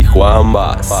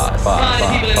Juanbass.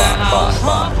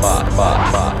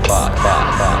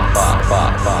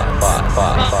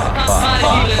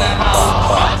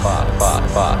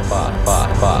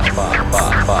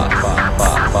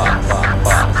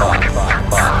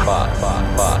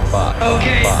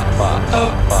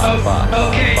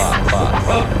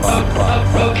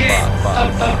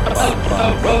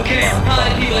 Okay,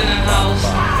 party people in the house.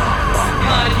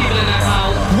 Party people in the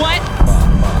house. What?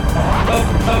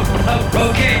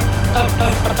 Okay.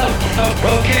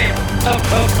 Okay.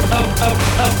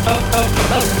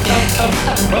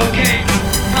 Okay.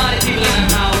 Party people in the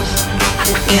house.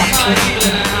 Party people in the house. What? Party people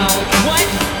in the house.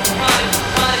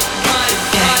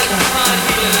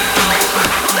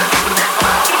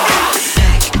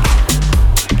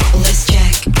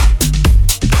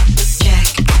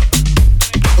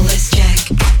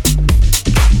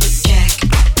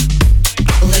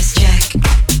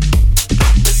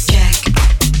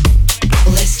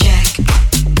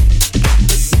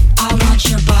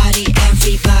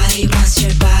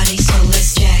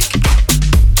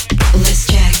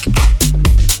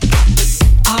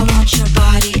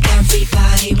 Body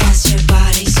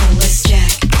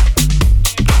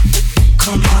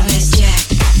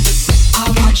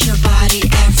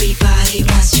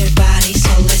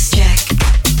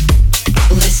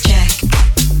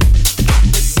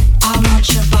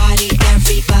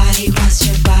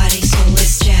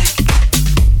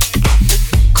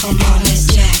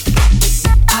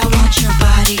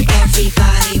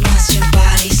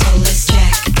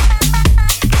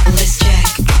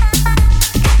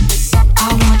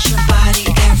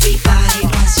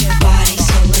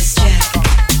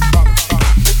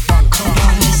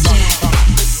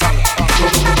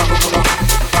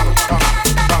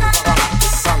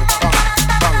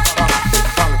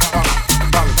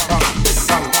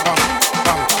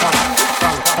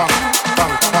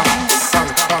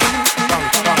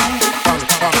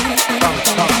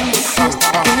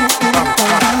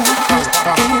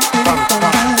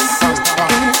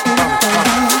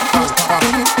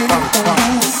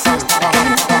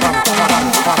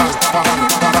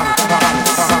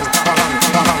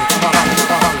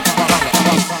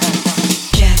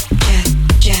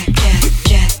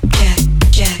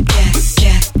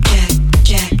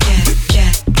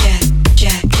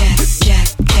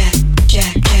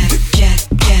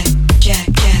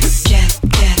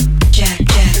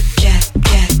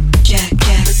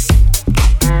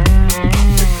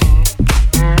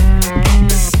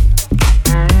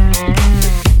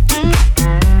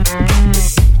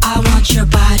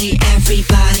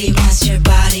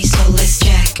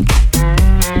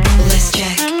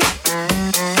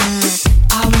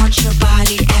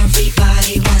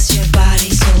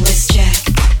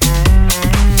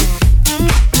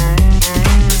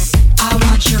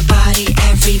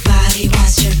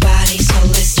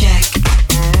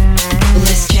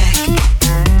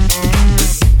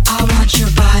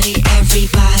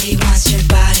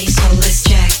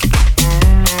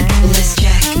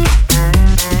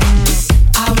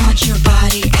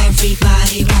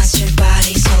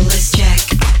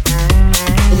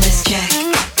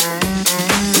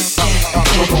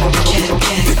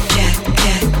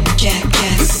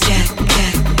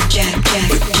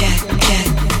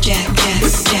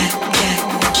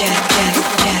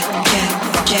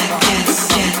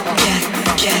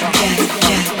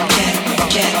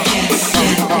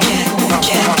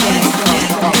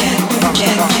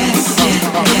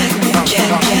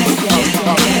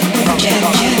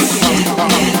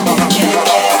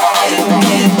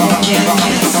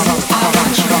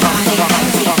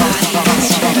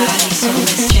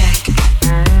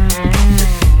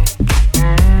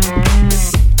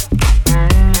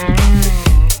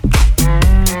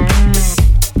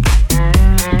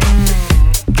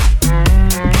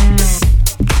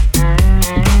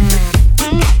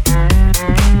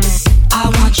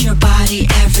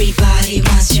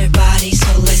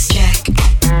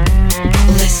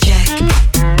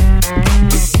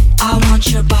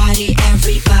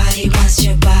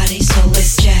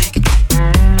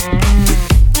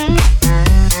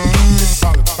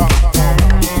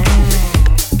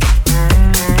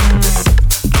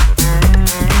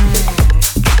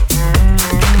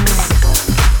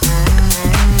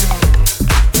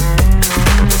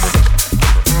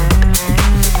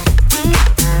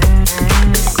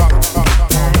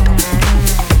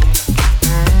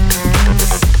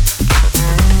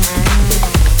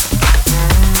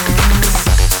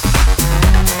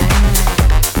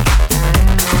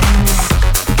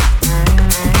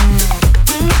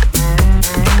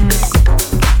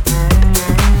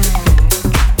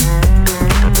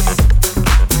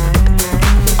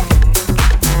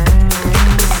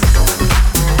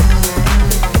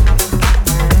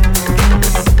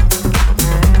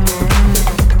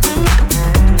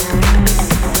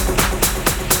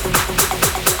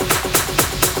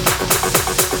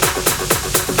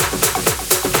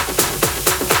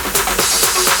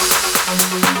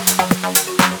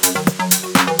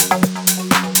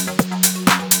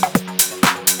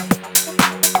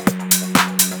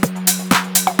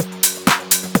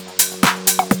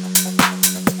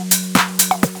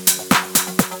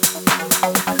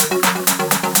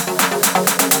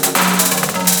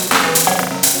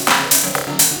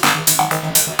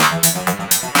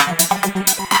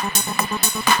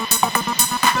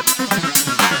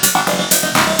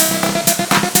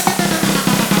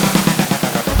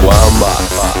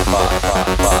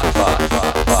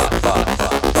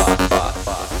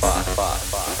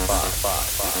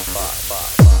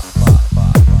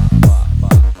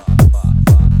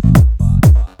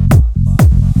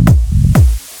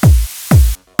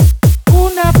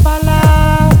Una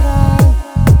palabra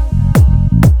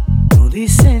no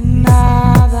dice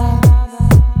nada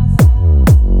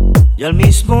y al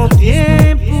mismo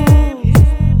tiempo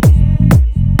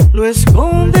lo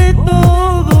esconde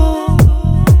todo,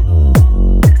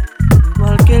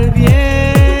 igual que el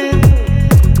viento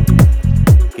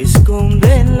que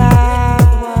esconde el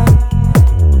agua,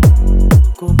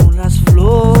 como las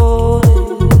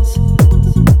flores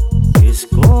que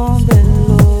esconden el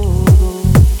lodo.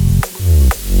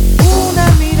 Una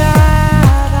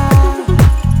mirada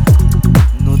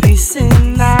no dice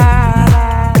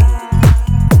nada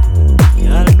y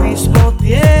al mismo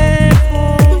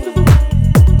tiempo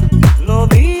lo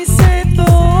dice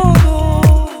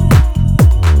todo.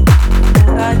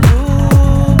 La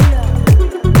lluvia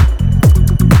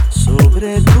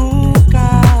sobre tu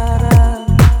cara,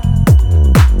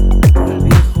 el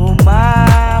viejo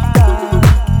mapa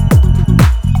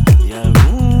y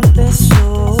algún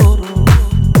tesoro.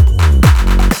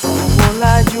 Como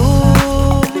la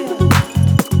lluvia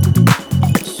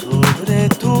sobre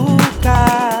tu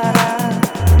cara,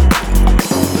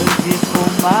 el viejo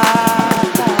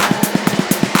mapa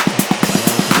y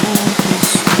algún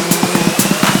tesoro.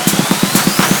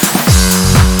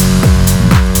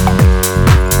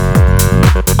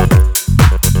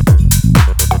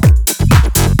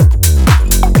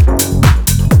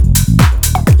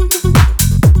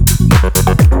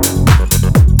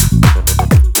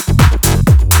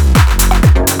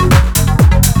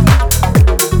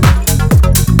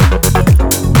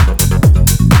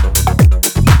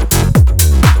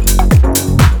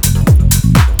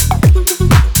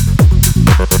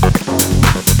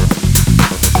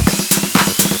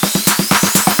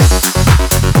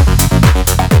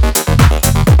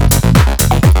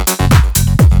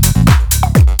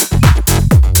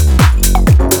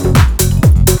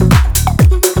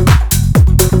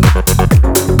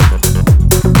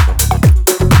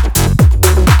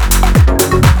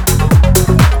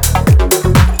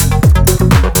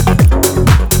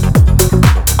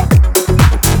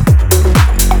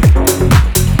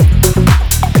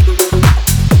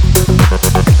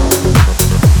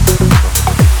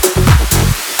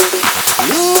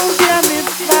 Lluvia me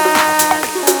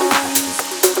faltas,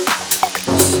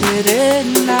 no seré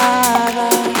nada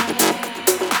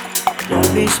y al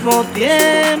mismo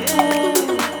tiempo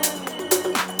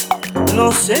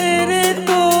no seré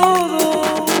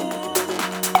todo,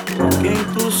 porque en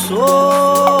tus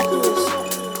ojos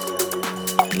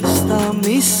están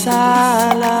mis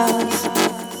alas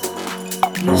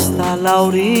y está la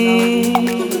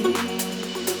orilla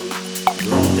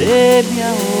donde me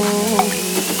ahogo.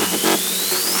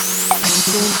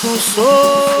 En tus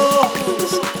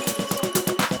ojos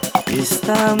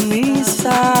están mis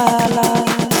alas,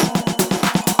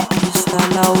 está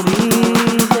la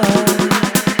orilla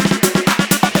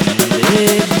donde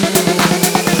me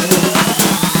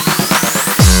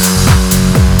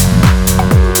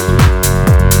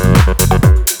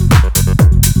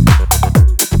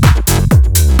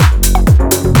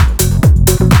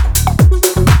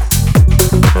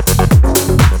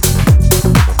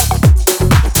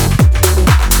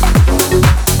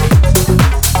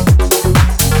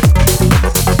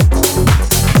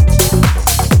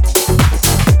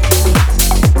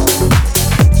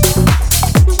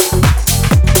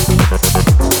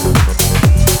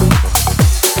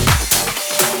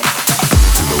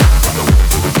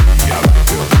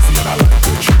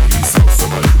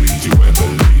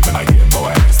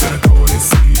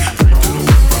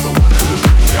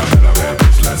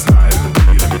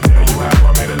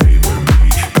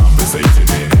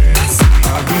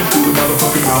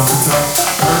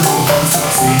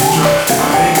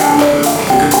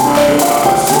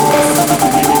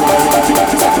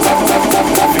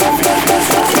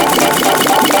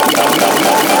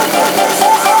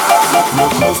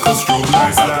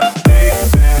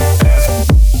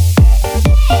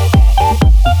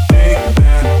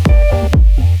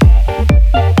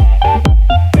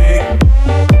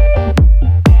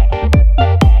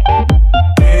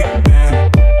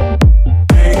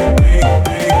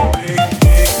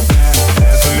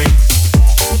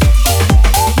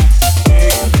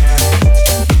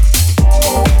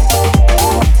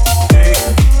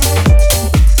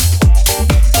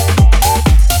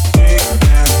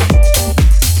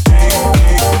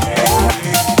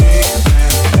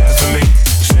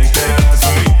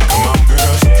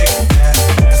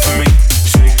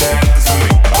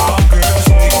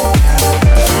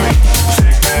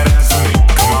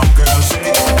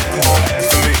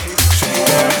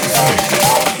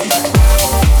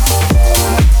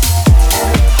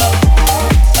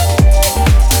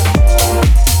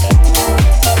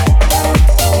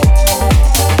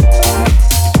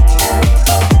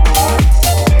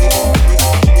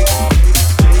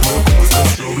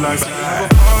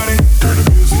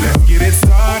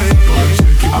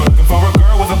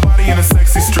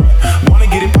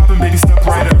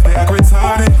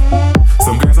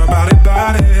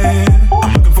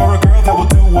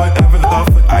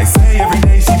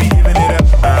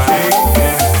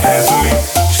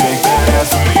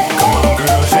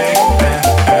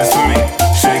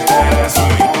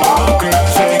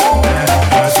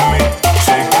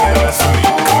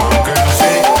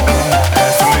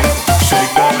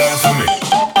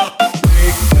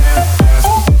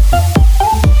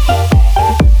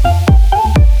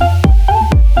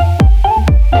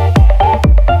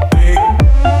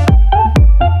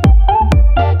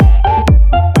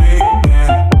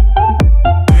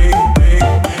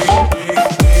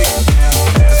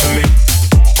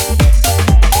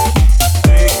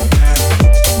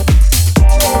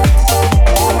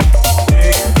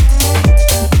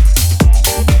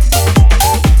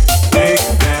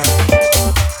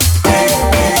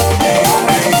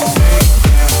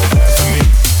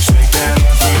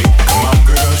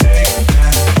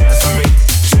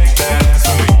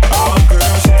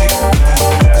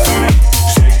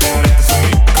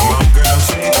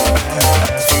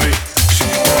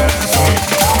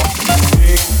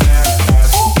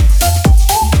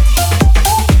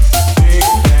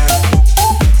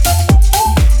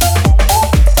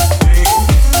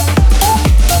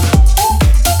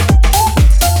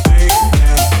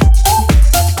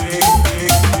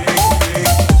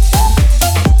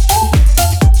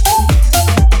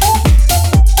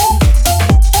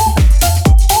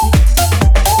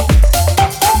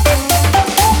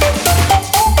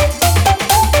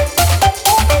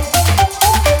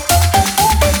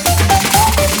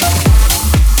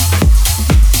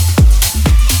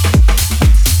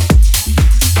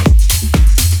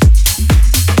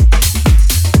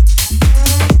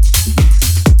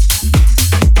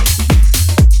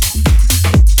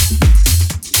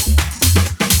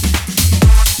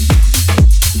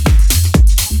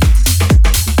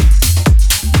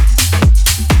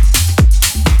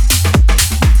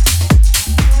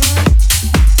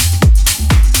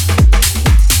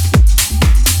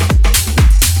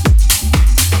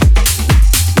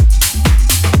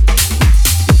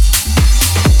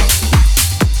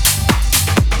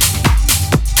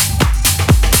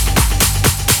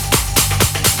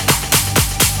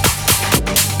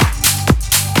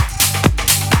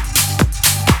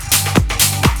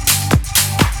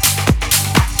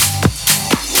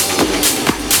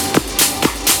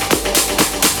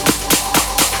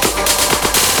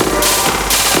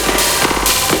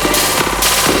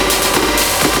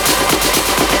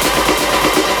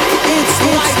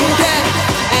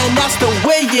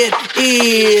it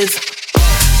is.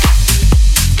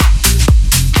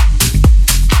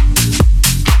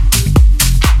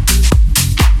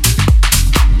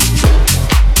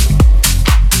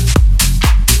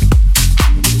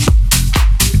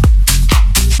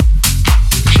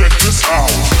 Check this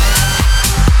out.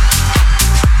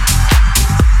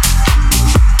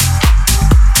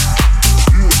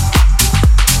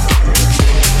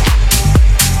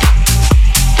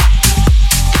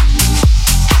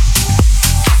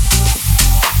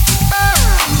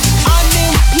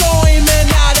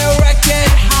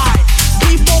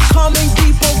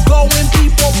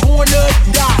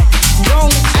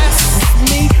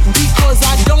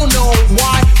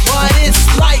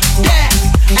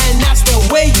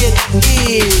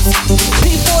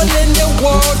 People in the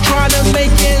world trying to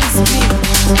make ends meet.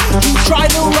 You try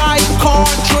to ride car,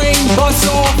 train, bus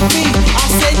or feet. I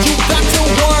said you got to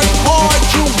work hard,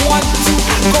 you want to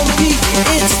compete.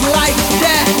 It's like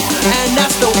that, and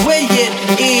that's the way it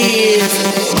is.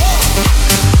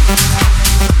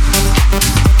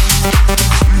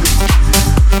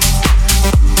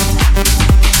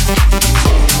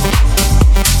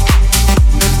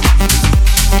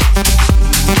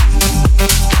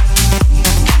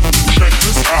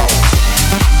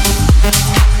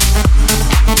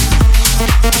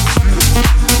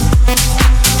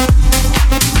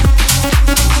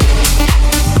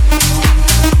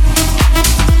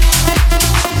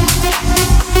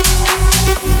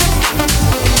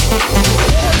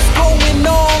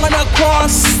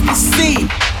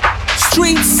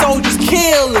 Street soldiers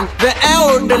killing the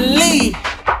elderly.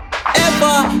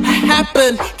 Ever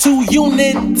happen to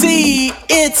unity?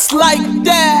 It's like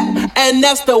that, and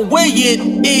that's the way it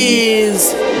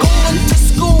is. Going to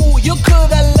school, you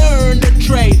could have learned a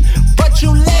trade, but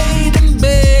you laid in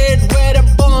bed where the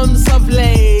bums have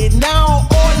laid. Now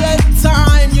all the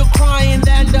time you're crying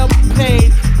and the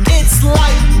pain. It's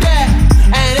like that,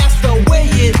 and that's the way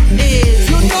it is.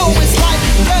 You know it's like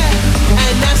that,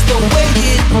 and that's the way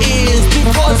it is.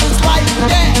 Because it's like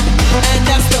that, and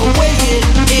that's the way it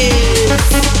is.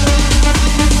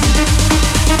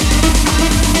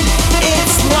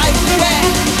 It's like that,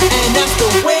 and that's the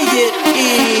way it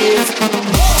is.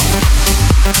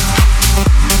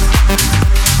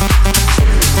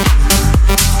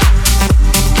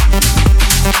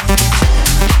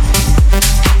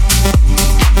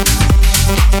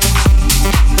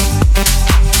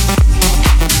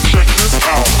 Check this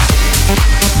out.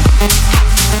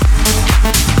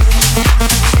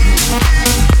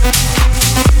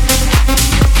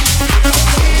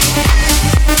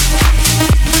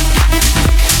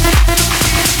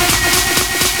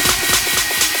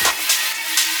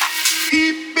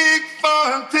 Eat big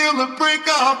fun till the break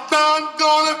of dawn.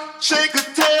 Gonna shake a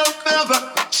tail feather,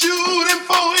 shoot him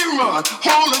before he run.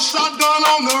 Hold a shotgun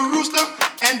on the rooster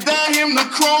and dare him to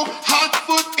crow. Hot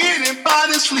foot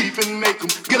anybody sleeping, make him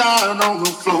get out on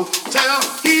the floor. Tell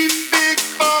eat big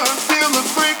fun till the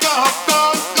break of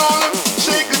dawn. Gonna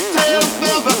shake a tail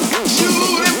feather,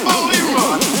 shoot him before he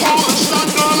run. Hold a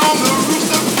shotgun on the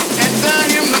rooster and dare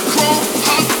him to crow.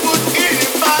 Hot foot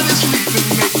anybody sleeping,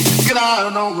 make him get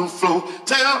out on the floor.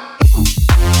 Tell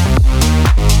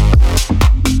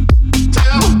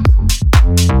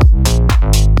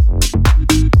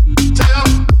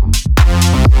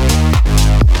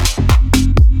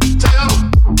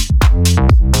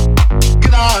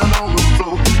get out on the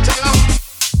floor. Tell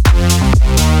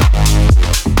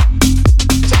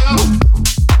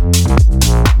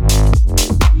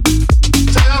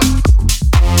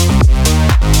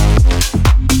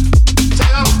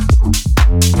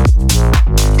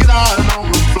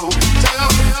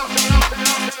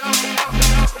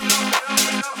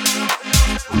get out on the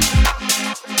floor.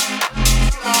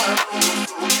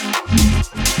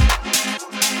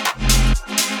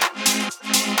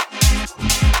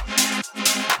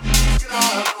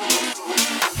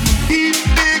 Eat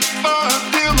big fun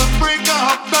till the break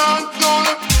of dawn.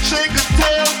 Gonna shake a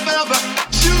tail feather,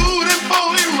 shoot him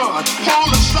before he run.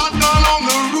 Hold a shotgun on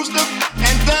the rooster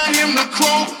and dare him to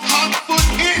crow. Hot foot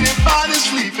anybody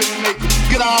sleeping, make him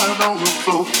get out on the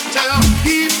floor. Tell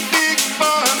eat big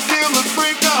fun till the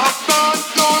break of dawn.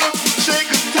 Gonna shake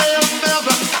a tail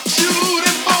feather, shoot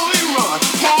him before he run.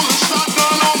 Hold a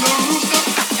shotgun on the rooster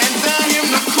and dare him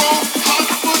to crow. Hot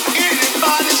foot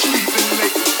anybody sleeping,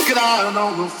 make him get out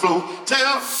on the floor.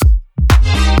 Tell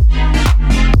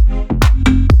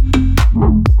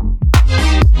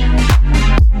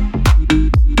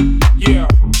yeah.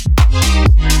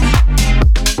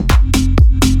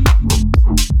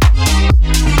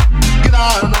 Get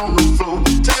out on the floor.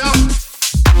 Tell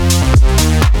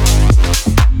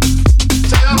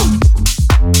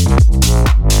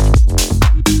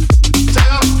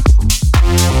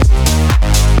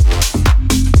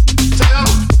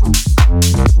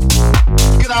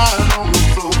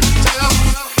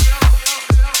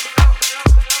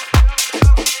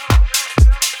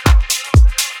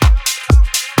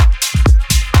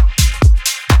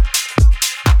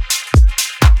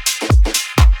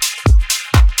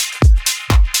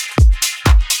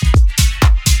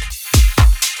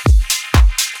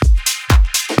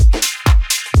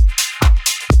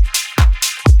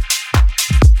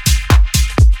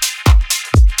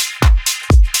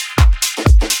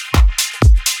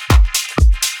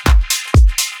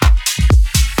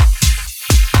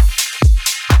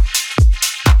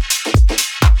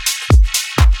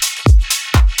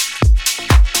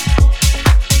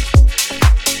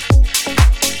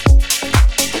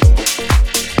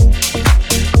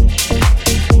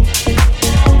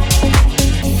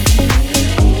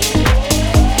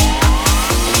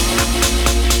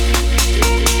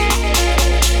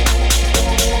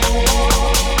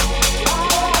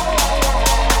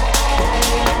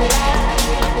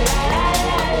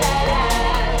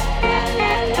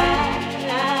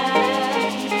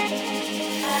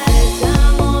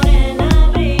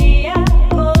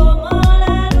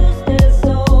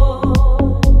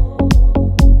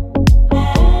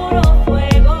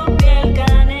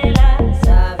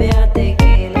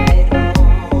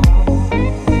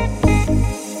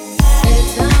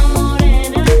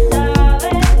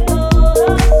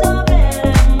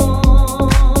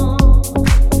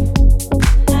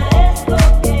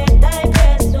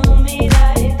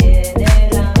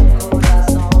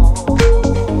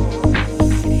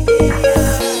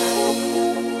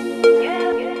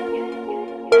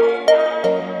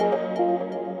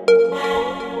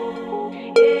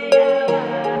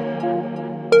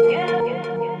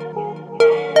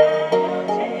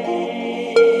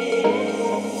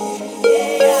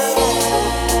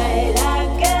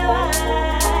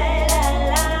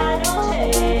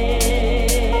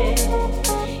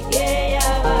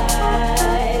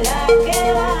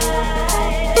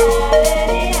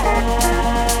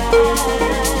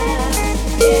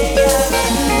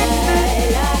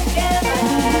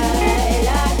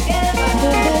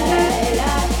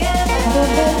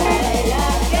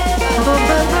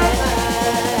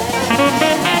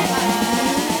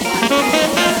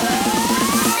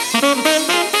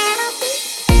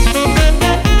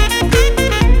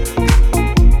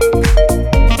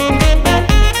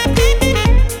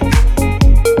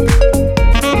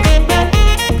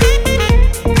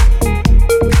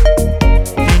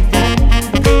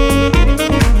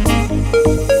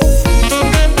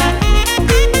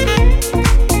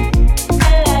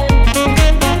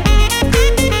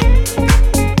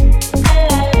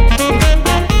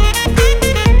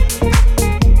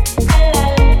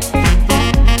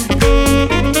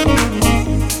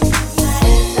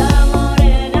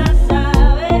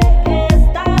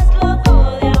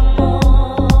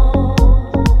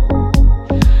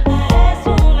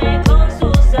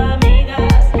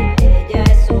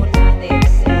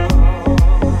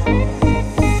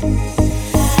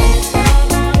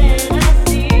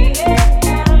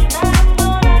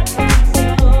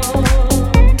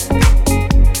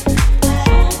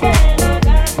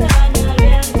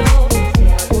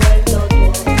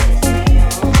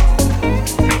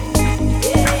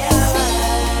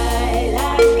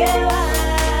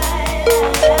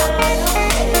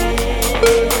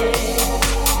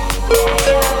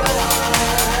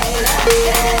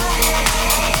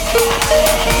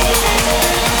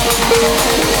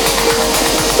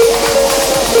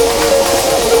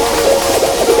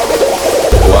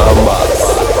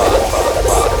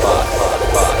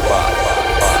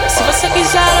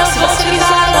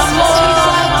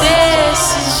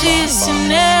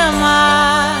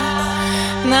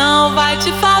Não vai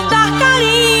te faltar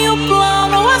carinho,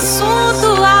 plano, assunto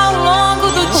ao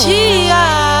longo do dia.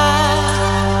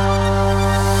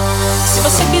 Se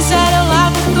você quiser eu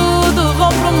largo tudo, vou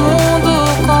pro mundo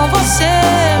com você,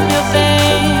 meu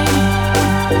bem.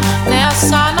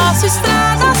 Nessa nossa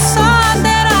estrada só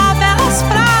terá belas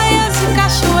praias e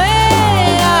cachoeiras,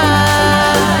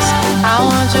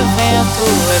 aonde o vento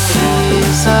é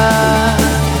brisa,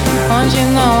 onde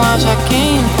não haja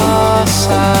quem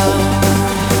possa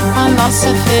a nossa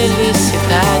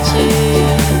felicidade.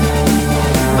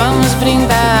 Vamos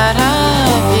brindar a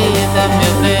vida,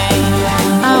 meu bem,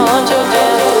 aonde o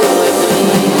vento é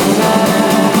brisa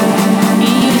e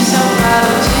o céu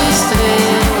claro de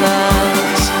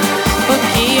estrelas. O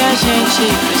que a gente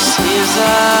precisa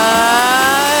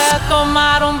é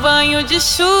tomar um banho de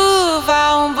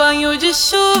chuva, um banho de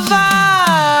chuva.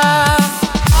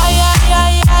 Ai, ai,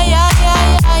 ai, ai, ai,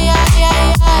 ai, ai, ai,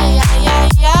 ai, ai, ai, ai,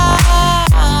 ai.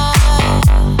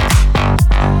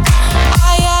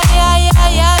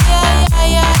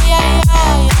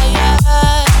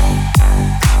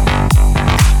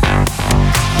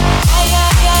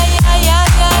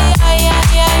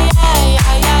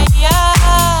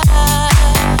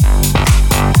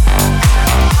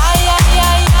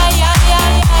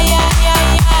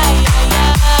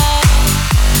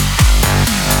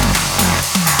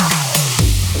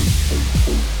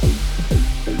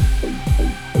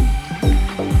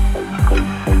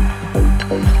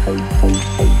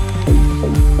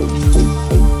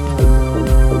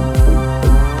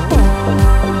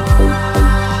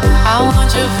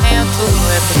 Aonde o vento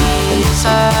é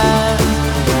brisa,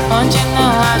 onde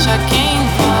não haja quem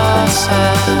possa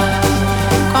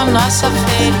com a nossa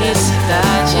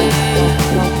felicidade.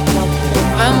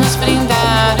 Vamos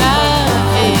brindar a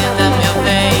vida, meu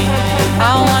bem,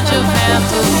 aonde o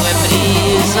vento é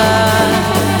brisa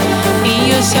e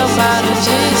o céu claro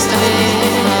de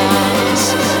estrelas.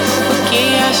 O que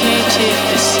a gente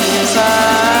precisa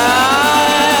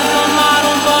é tomar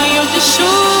um banho de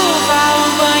chuva, um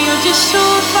banho de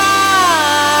chuva.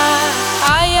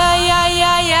 Ai, ai, ai,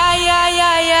 ai, ai, ai,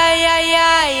 ai, ai, ai,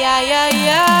 ai, ai, ai,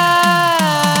 ai.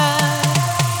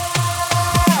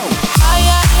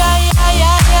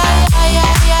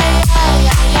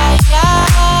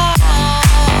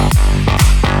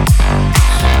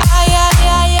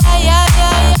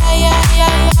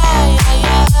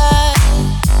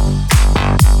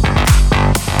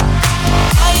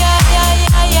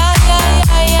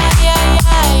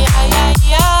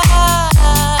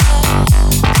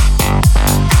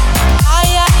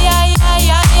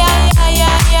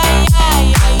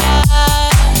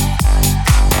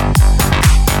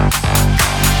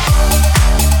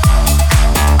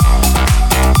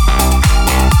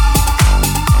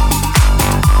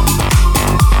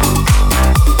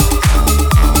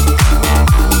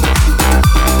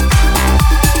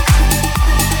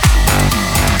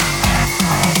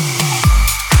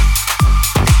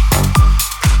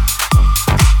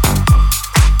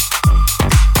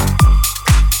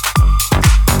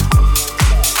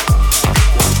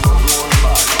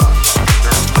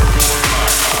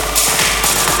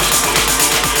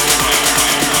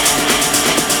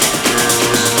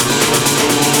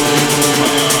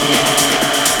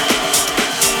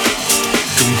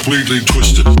 Completely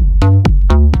twisted.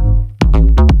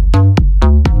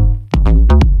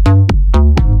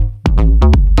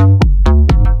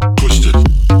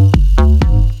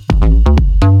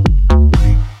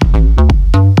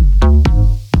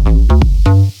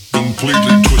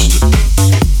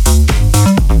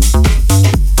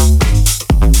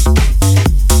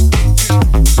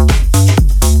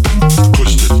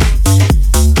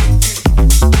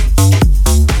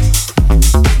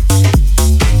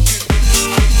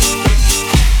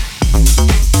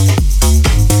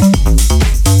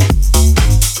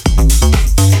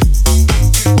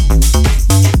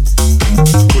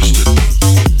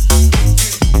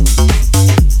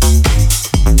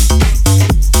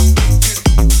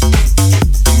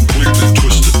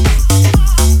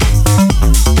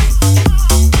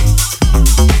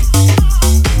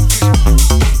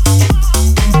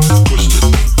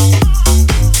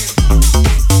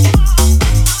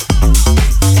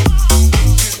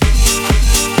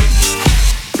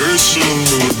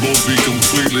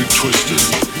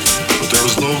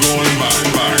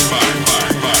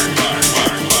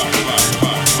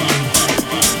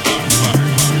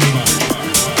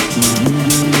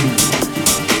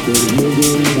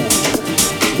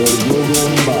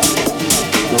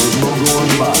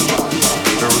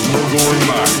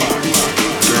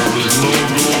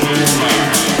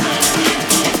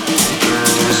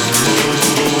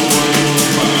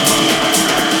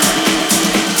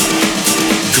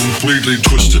 completely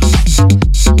twisted.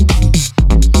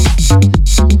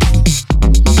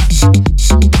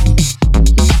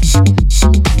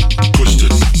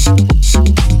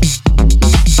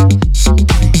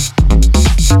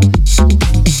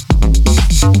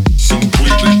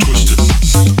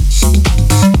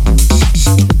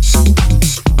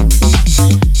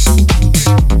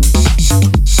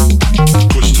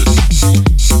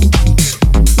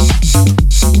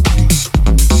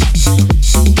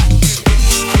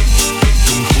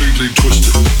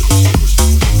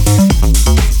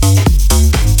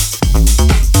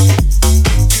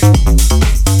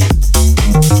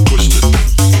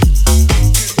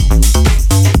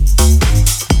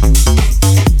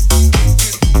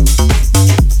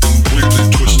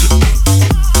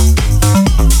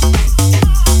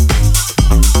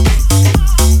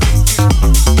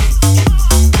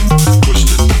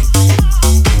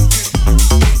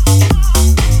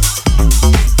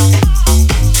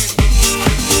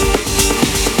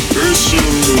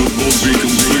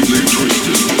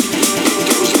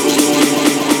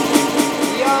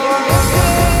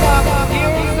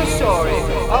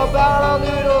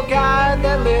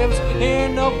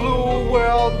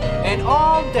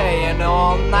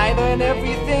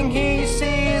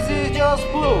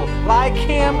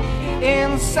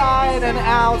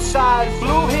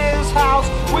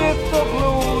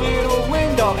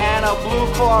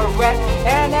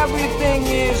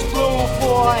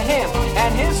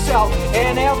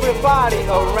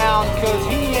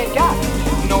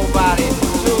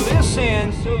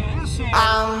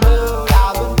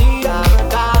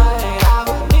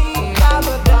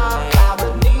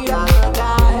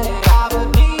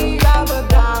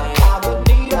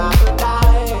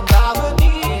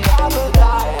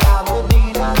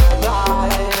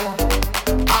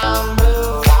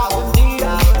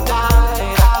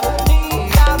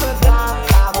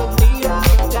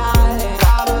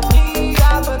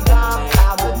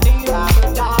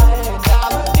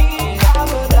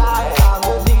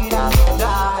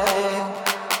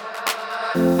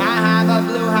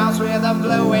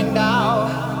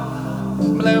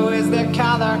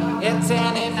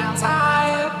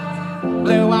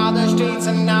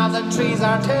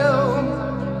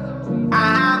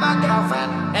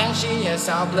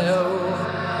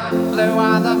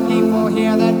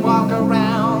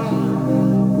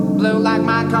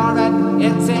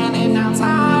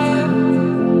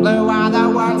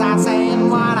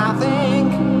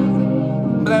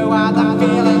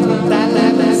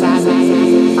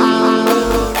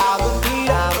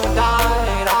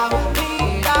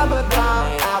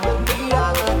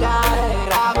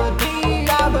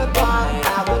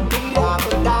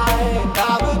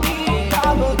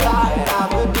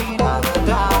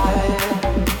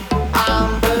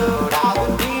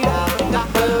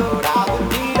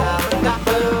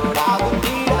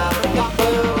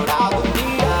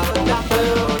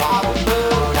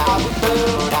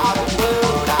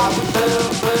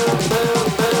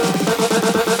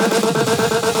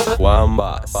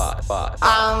 Juanbass.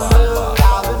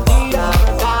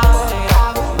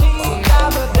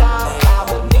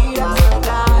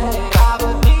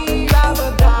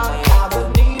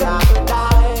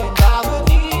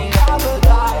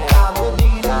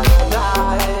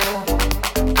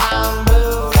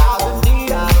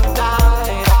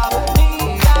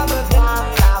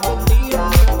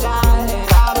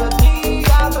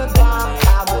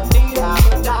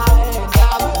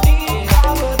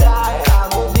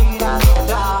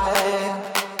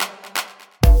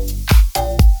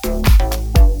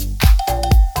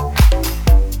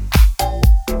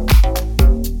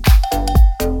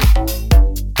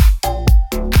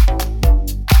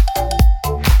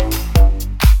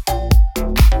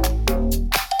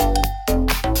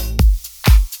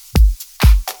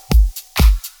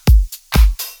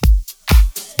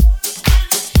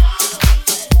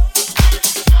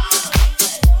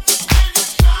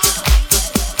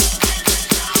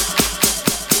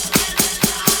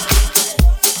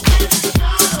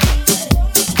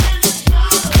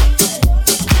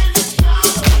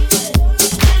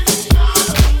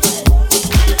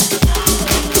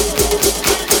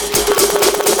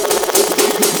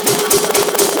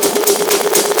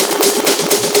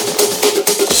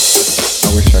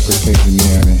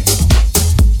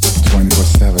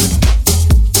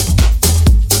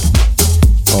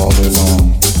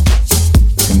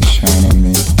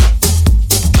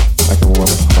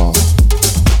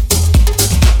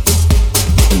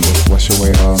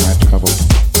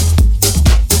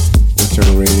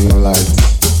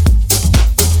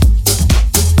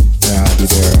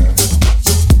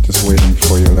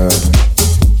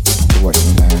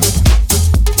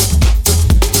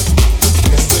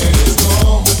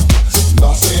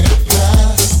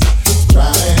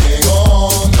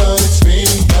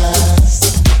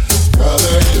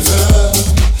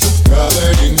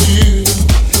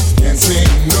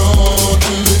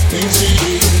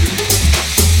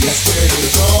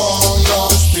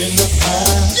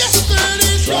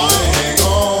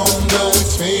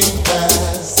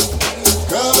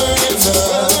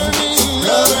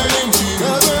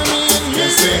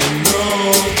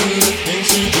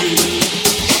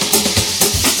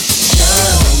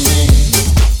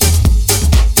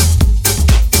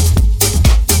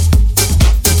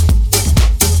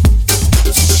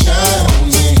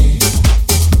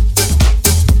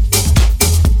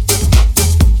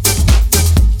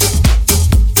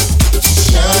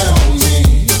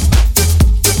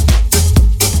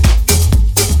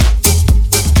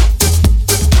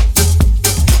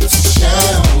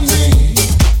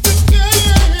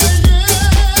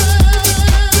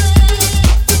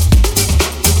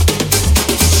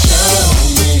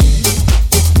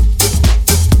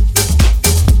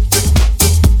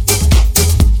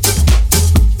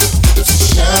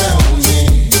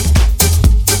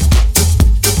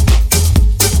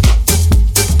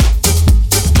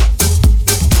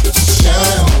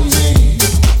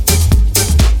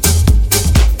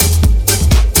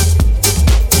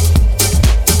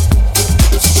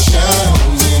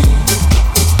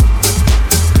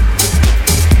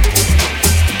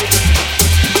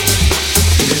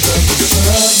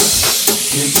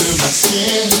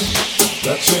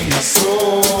 touching my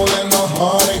soul and my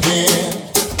heart again.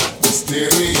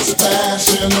 Mysterious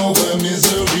passion over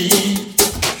misery,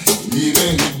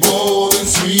 leaving me bold and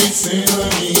sweet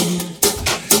symphony.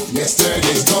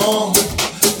 Yesterday's gone,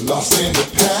 lost in the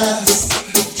past,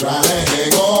 trying to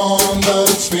hang on, but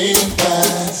it's fading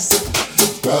fast.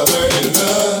 Covered in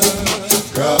love,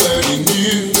 covered in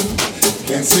you,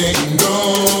 can't say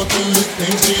no to the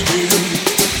things we do.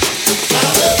 I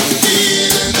love the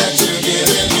feeling that you're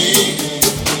giving me,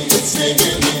 it's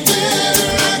making me better,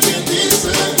 I can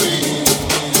disagree.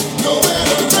 Nowhere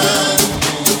to run,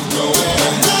 nowhere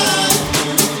to hide,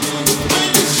 when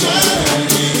you shine on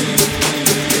me.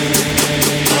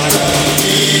 I love the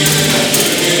feeling that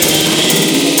you're giving me,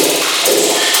 it's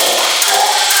making me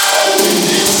better, I can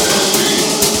disagree.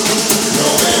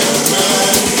 Nowhere to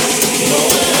run,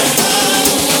 nowhere to hide,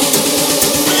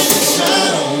 when you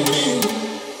shine on me.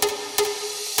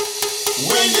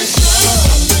 When you shine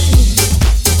on me.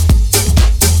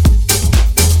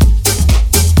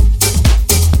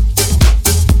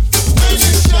 When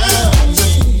you shine on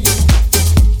me.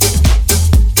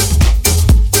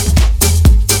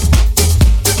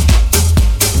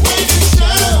 When you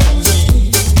shine on me.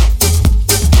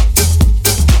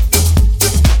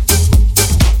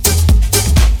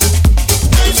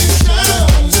 When you shine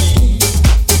on me.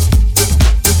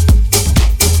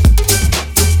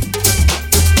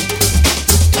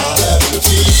 I love the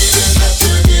feeling that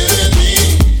you're giving me,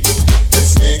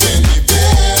 it's making me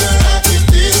better, I can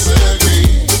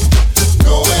disagree.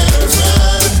 Nowhere to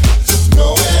run,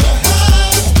 nowhere to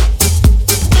hide,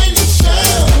 when you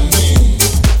shine on me.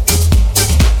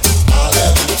 I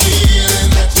love the feeling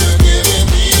that you're giving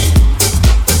me,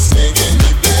 it's making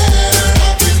me better,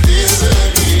 I can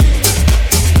disagree.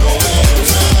 Nowhere to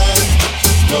run,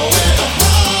 nowhere to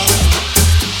hide,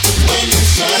 when you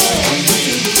shine on me.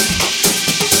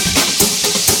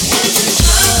 When you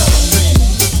shine on me.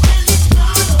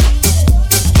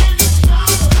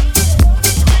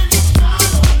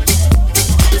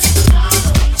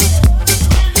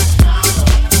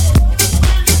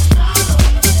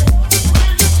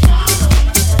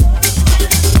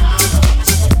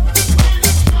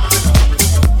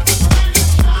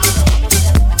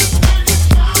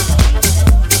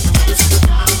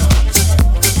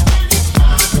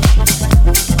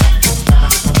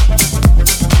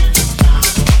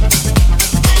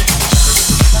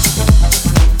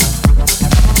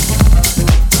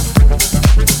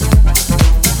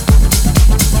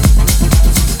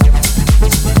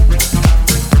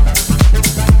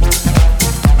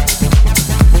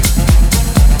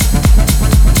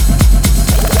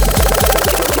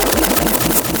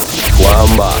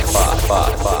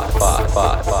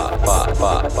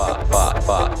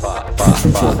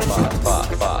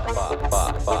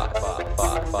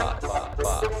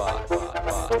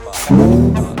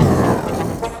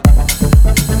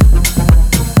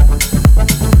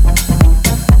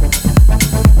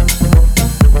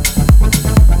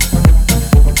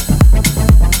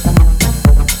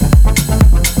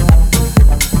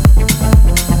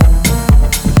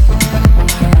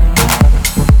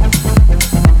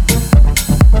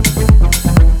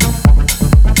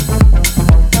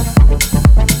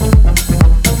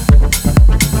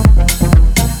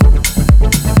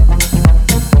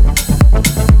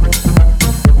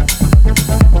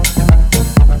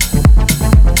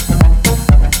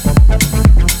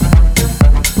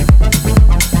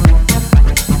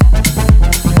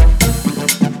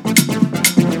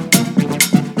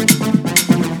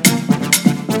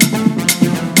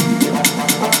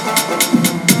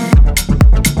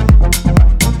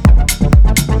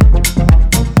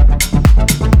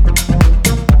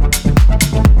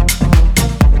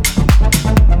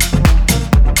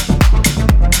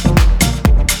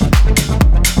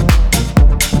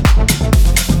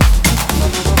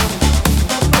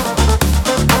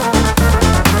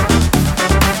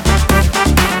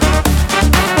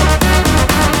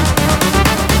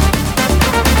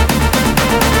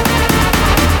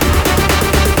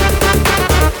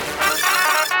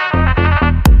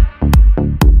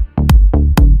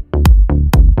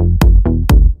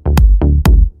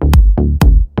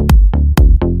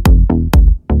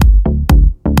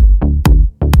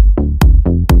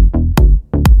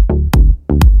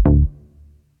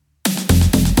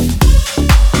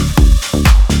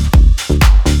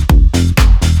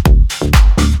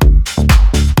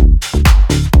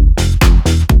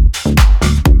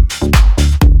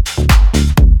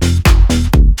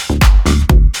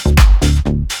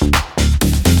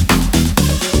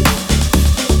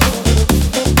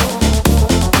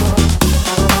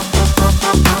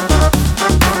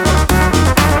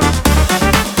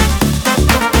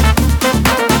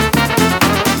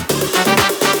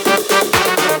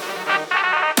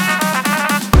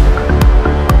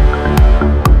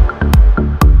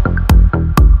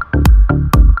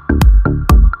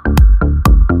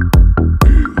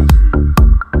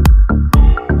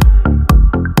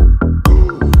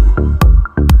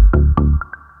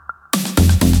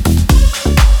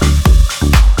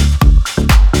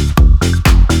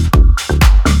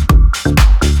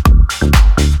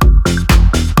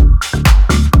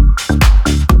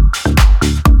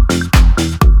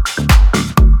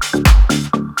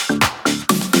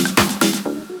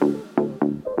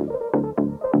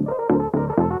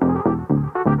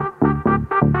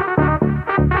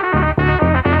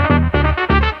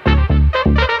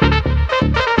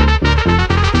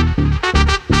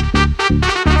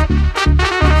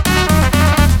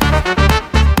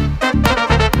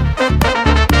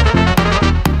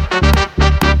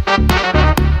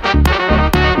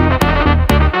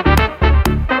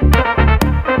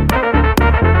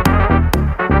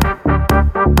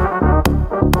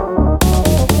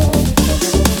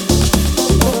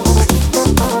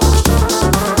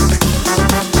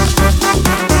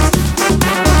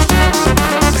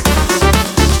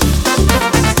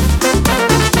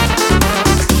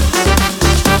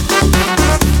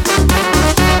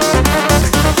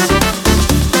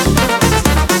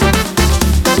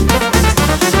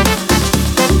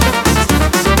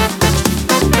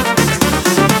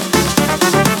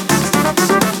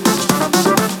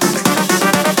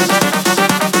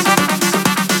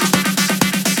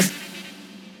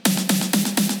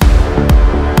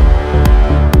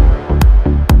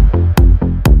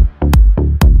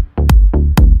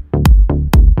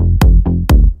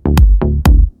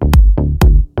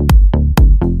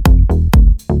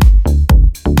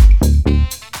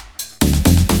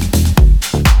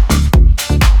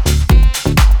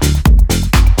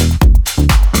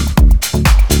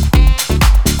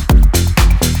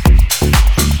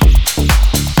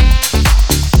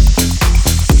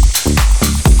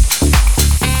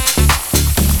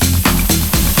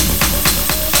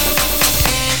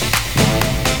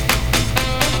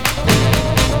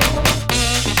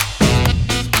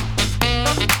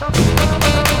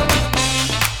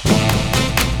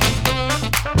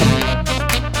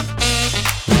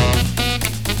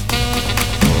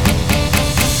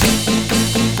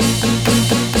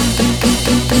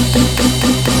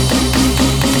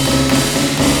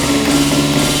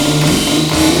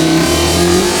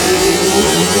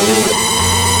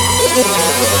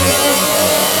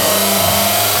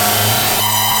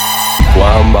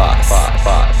 Juanbass.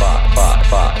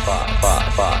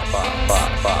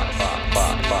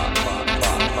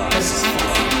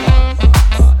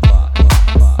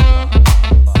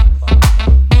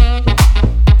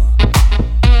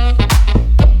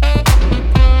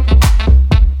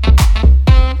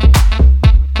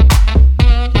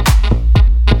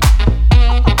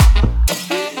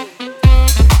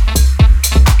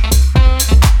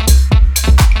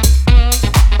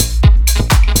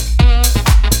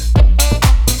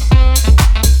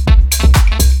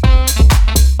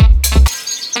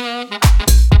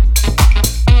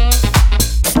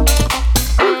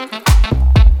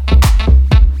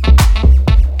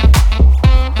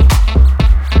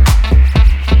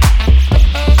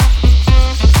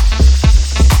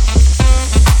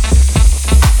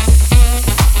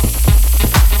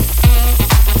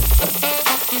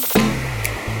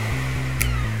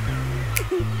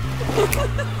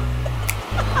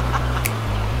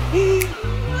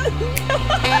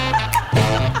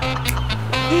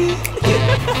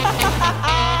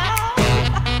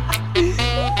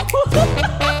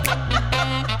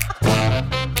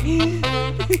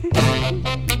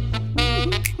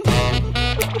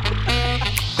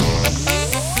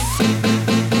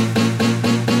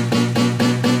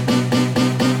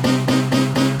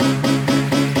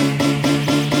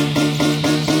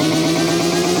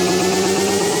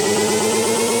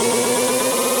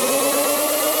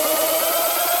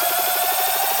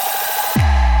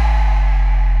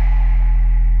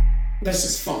 This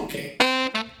is funky.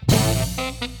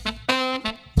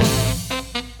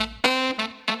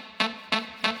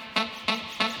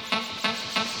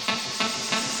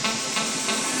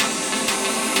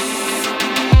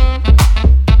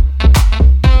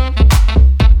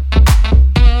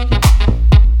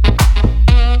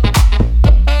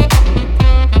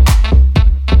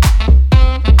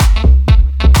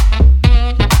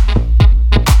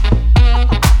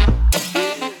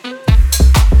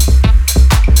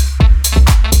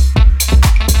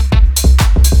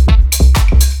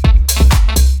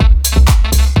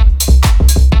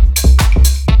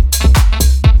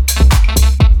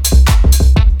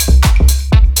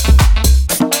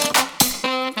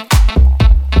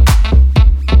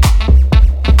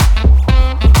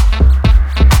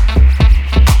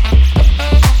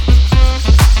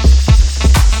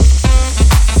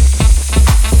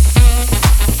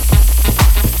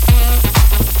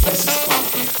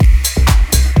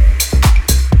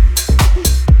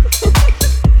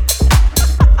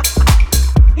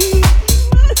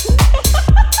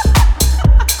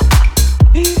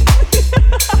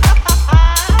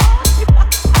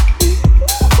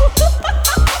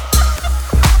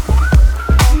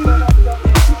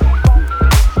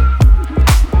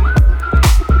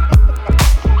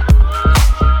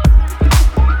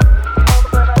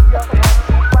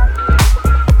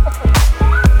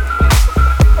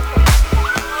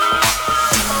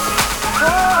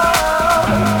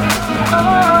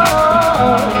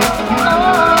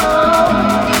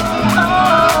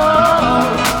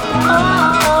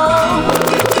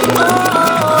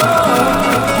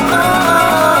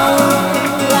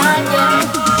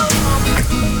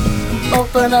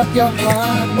 Open up your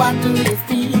heart, what do you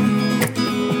feel?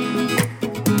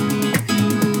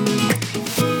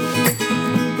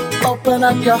 Open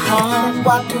up your heart,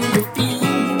 what do you feel?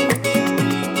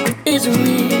 Is it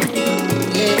real?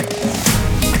 Yeah.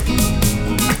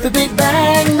 The Big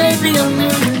Bang may be a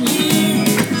million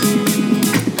years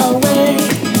away,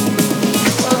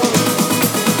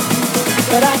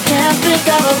 but I can't think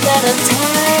of a better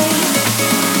time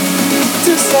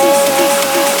to say,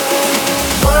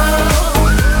 world,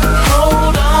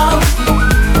 hold on.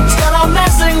 Instead of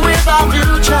messing with our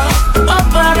future,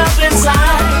 open up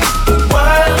inside.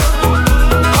 World,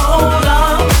 hold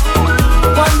on.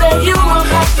 One day you will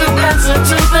have to answer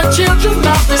to the children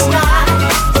of the sky.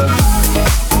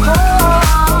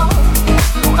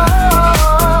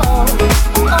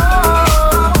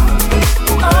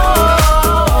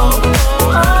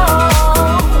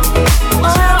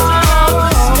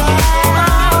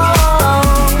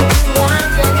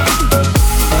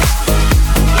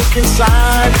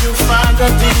 Inside you find a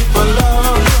deeper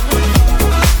love.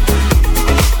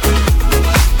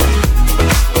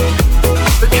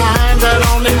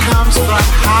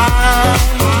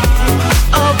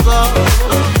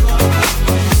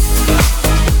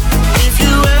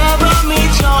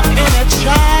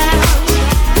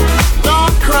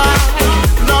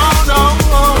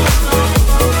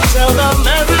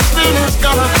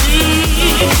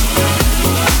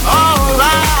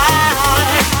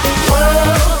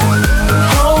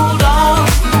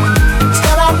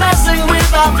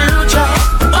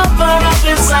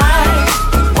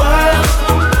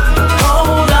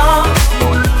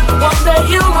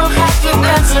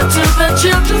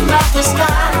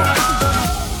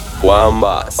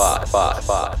 Juanbass.